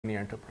Any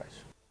enterprise.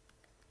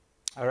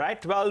 All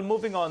right, well,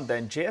 moving on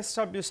then.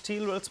 JSW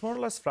Steel, well, it's more or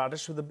less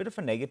flattish with a bit of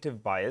a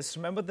negative bias.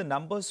 Remember, the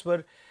numbers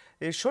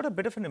they showed a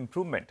bit of an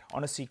improvement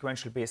on a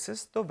sequential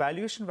basis, though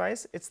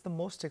valuation-wise, it's the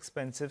most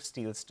expensive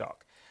steel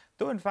stock.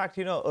 Though, in fact,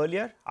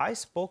 earlier I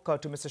spoke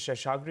to Mr.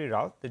 Seshagiri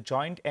Rao, the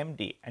joint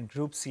MD and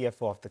Group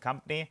CFO of the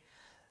company,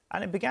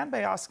 and I began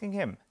by asking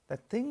him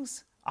that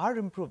things are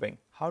improving.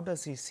 How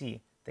does he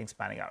see things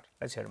panning out?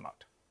 Let's hear him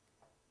out.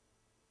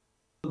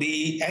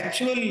 The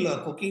actual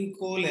coking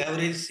coal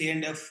average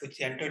C&F which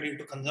entered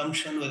into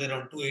consumption was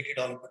around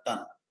 $280 per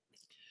ton.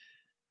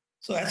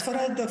 So as far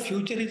as the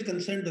future is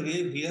concerned, the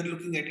way we are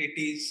looking at it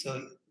is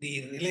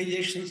the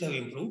realizations have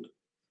improved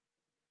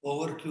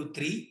over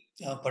Q3,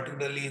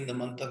 particularly in the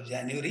month of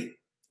January.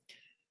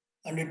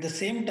 And at the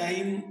same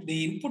time,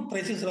 the input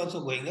prices are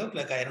also going up,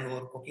 like iron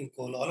ore, coking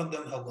coal, all of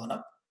them have gone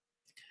up.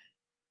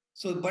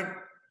 So, but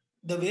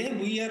the way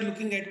we are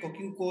looking at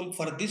coking coal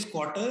for this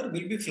quarter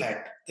will be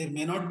flat. There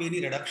may not be any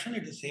reduction.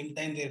 At the same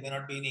time, there may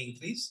not be any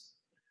increase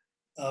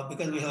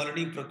because we have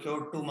already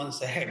procured 2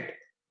 months ahead.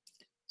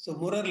 So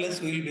more or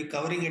less, we will be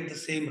covering at the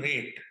same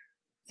rate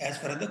as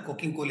far as the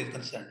coking coal is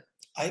concerned.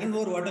 Iron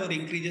ore, whatever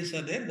increases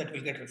are there, that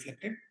will get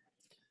reflected.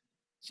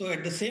 So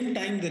at the same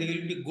time, there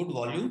will be good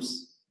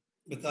volumes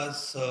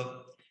because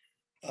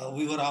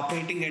we were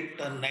operating at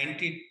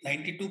 92%,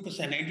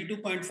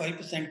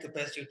 92.5%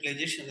 capacity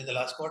utilization in the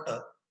last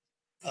quarter.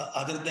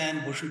 Other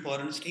than Bhushan Power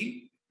and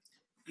Steel.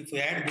 If we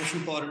add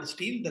Bhushan Power and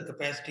Steel, the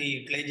capacity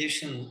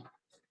utilization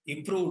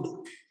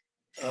improved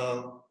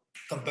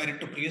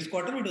compared to previous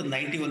quarter, it was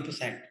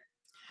 91%.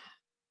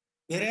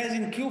 Whereas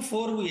in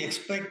Q4, we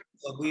expect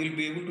we will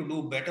be able to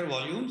do better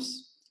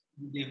volumes,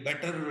 the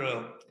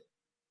better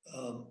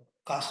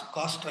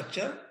cost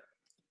structure.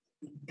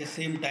 At the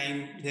same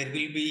time, there will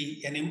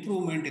be an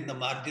improvement in the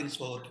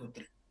margins over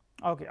Q3.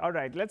 Okay, all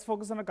right. Let's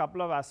focus on a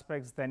couple of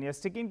aspects then. You're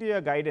sticking to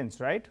your guidance,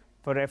 right?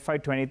 For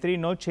FY23,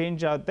 no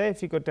change out there.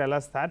 If you could tell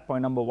us that,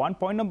 point number one.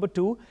 Point number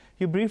two,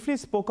 you briefly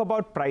spoke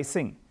about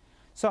pricing.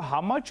 So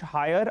how much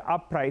higher are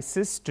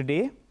prices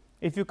today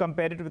if you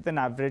compare it with an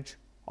average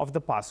of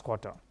the past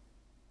quarter?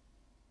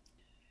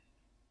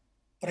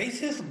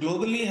 Prices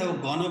globally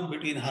have gone up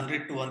between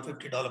 $100 to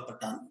 $150 per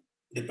ton,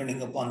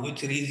 depending upon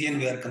which region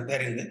we are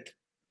comparing with.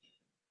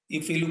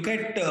 If we look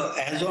at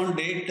as on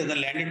date, the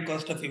landed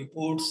cost of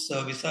imports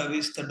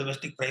vis-a-vis the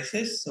domestic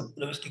prices are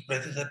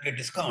at a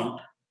discount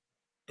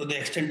to the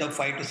extent of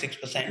 5 to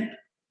 6%.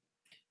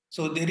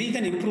 So there is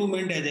an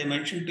improvement, as I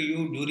mentioned to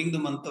you, during the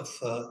month of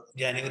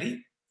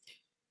January.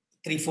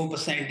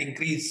 3-4%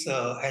 increase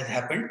has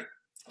happened.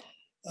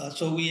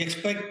 So we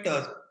expect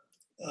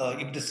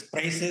if this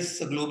prices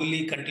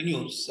globally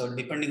continues,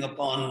 depending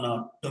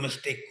upon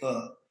domestic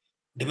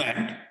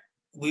demand,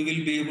 we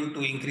will be able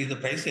to increase the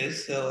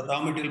prices.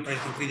 Raw material price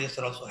increases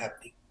are also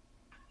happening.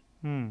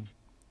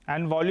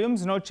 And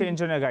volumes, no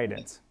change in your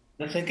guidance?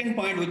 The second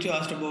point which you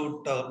asked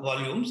about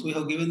volumes, we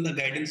have given the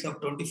guidance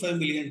of 25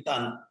 million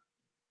ton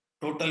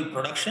total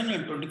production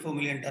and 24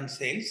 million ton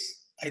sales.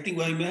 I think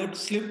we may have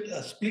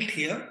to split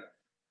here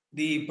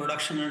the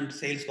production and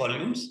sales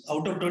volumes.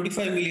 Out of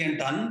 25 million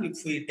ton,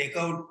 if we take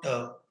out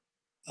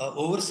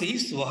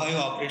overseas Ohio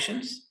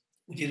operations,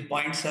 which is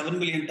 0.7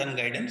 million ton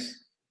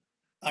guidance,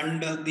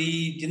 and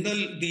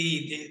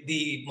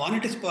the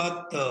Monnet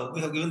Ispat,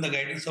 we have given the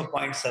guidance of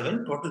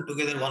 0.7, total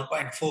together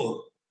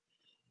 1.4.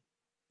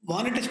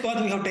 Monnet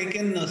Ispat, we have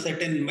taken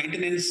certain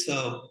maintenance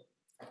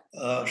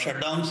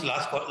shutdowns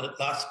last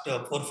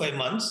 4-5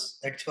 months.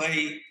 That's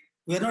why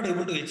we are not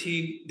able to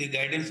achieve the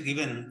guidance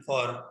given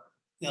for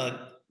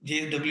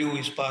JSW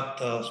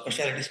Ispat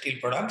specialty steel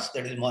products,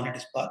 that is Monnet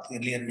Ispat, the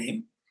earlier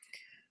name.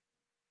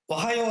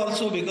 Ohio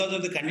also, because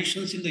of the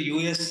conditions in the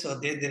US,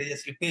 there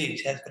is a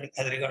slippage as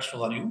regards to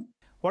volume.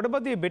 What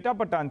about the EBITDA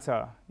per ton,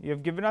 sir?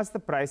 You've given us the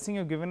pricing,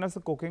 you've given us the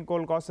coking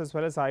coal cost as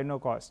well as iron ore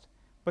cost.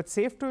 But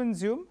safe to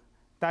assume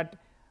that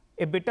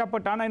EBITDA per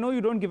ton, I know you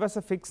don't give us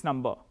a fixed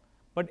number,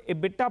 but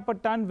EBITDA per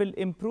ton will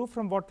improve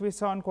from what we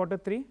saw in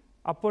Q3,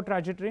 upward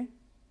trajectory?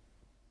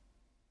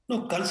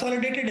 No,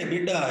 consolidated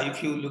EBITDA,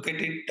 if you look at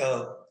it,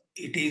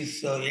 it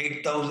is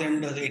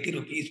 8,080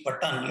 rupees per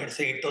ton, let's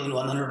say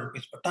 8,100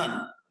 rupees per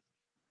ton.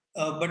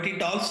 But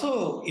it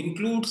also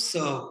includes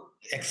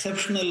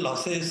exceptional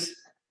losses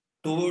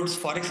towards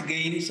forex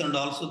gains and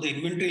also the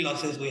inventory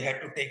losses we had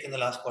to take in the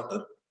last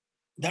quarter.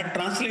 That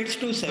translates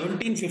to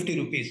 1,750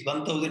 rupees,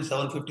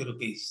 1,750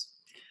 rupees.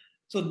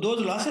 So those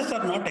losses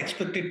are not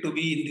expected to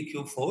be in the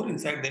Q4. In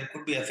fact, there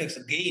could be FX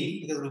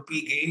gain because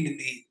rupee gained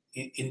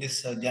in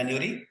this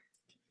January.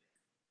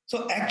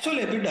 So actual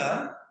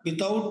EBITDA,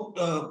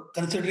 without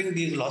considering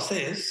these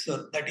losses,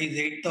 that is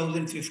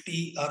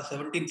 8,050 or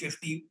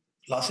 1,750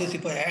 losses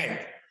if I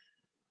add,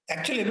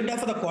 actual EBITDA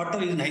for the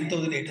quarter is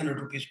 9,800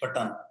 rupees per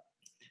ton.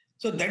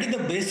 So that is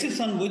the basis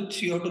on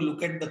which you have to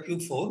look at the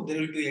Q4. There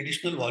will be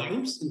additional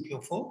volumes in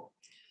Q4.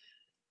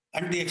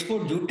 And the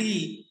export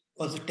duty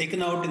was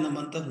taken out in the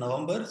month of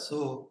November.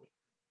 So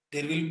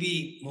there will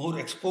be more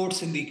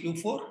exports in the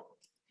Q4.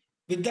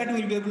 With that,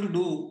 we'll be able to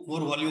do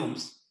more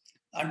volumes.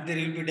 and there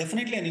will be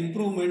definitely an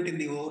improvement in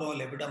the overall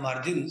EBITDA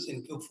margins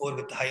in Q4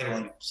 with higher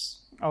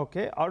volumes.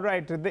 Okay, all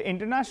right. The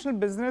international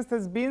business,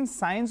 there's been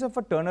signs of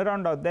a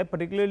turnaround out there,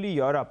 particularly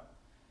Europe.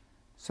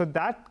 So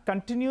that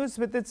continues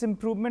with its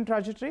improvement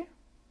trajectory?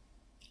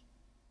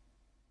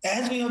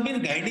 As we have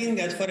been guiding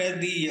as far as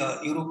the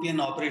European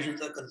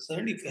operations are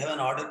concerned, if you have an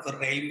order for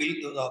rail mill,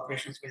 those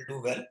operations will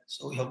do well.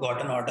 So we have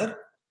got an order.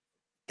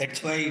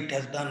 That's why it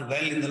has done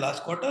well in the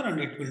last quarter and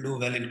it will do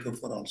well in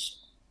Q4 also.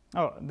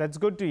 Oh, that's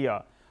good to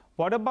hear.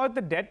 What about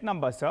the debt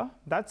number, sir?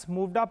 That's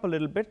moved up a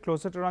little bit,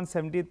 closer to around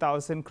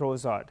 70,000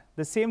 crores odd.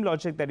 The same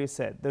logic that you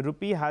said. The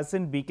rupee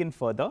hasn't weakened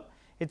further.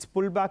 It's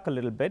pulled back a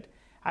little bit.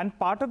 And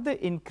part of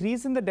the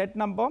increase in the debt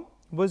number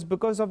was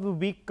because of the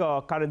weak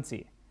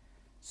currency.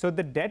 So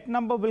the debt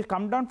number will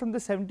come down from the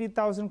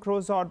 70,000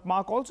 crores odd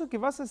mark. Also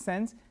give us a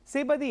sense,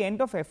 say by the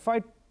end of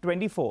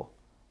FY24,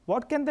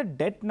 what can the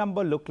debt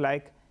number look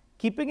like,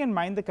 keeping in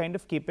mind the kind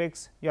of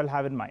capex you'll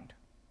have in mind?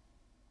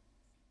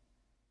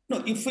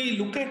 No, if we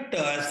look at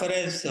as far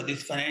as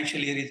this financial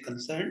year is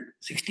concerned,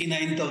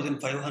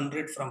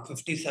 69,500 from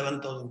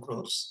 57,000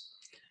 crores.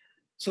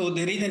 So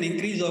there is an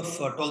increase of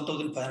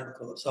 12,500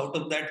 crores. Out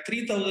of that,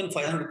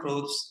 3,500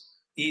 crores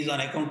is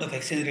on account of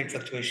exchange rate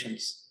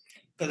fluctuations.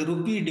 Because the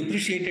rupee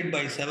depreciated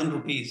by 7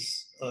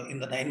 rupees in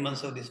the 9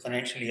 months of this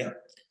financial year.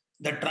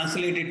 That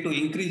translated to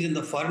increase in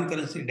the foreign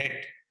currency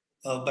debt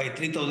by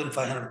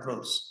 3,500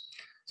 crores.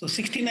 So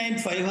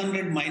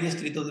 69,500 minus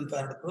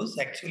 3,500 crores,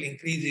 actual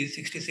increase is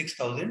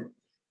 66,000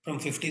 from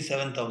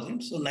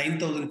 57,000. So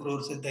 9,000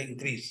 crores is the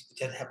increase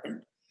which has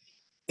happened.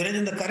 Whereas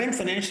in the current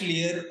financial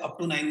year, up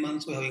to 9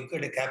 months, we have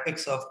incurred a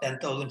capex of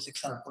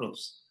 10,600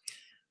 crores.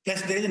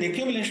 Plus, there is an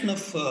accumulation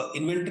of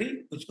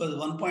inventory, which was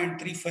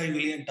 1.35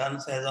 million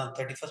tons as on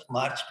 31st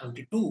March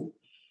 22.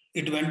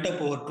 It went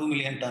up over 2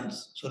 million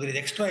tons. So there is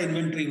extra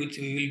inventory which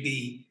we will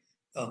be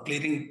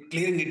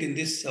clearing it in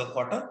this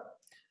quarter.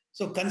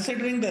 So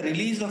considering the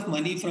release of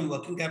money from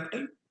working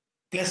capital,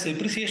 plus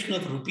appreciation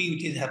of rupee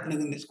which is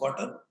happening in this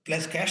quarter,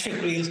 plus cash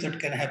accruals that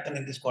can happen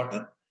in this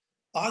quarter,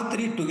 all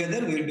three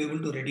together we will be able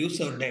to reduce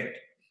our debt.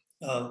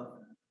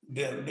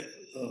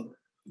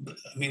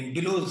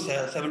 Below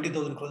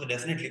 70,000 crores,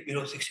 definitely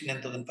below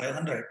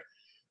 69,500.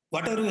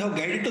 Whatever we have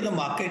guided to the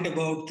market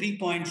about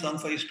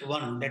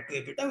 3.75:1 debt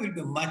to EBITDA will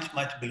be much,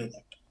 much below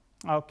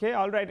that. Okay,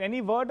 all right.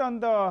 Any word on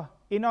the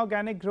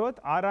inorganic growth,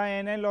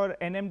 RINL or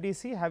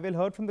NMDC? Have you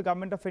heard from the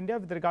government of India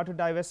with regard to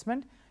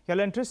divestment? You're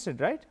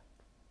interested, right?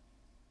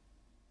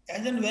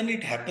 As and when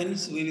it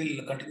happens, we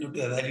will continue to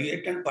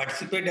evaluate and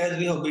participate as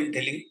we have been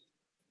telling.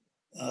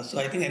 So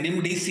I think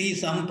NMDC,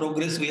 some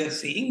progress we are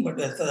seeing, but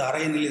as far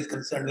as RINL is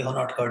concerned, we have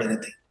not heard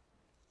anything.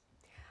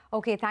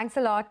 Okay, thanks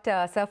a lot,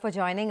 sir, for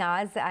joining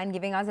us and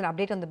giving us an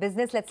update on the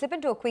business. Let's slip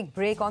into a quick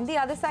break. On the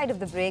other side of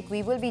the break,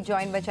 we will be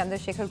joined by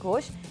Chandrasekhar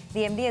Ghosh,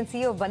 the MD and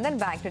CEO of Bandhan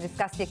Bank, to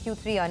discuss their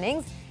Q3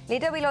 earnings.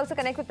 Later, we'll also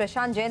connect with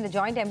Prashant Jain, the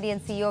joint MD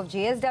and CEO of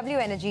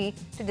JSW Energy,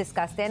 to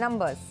discuss their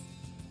numbers.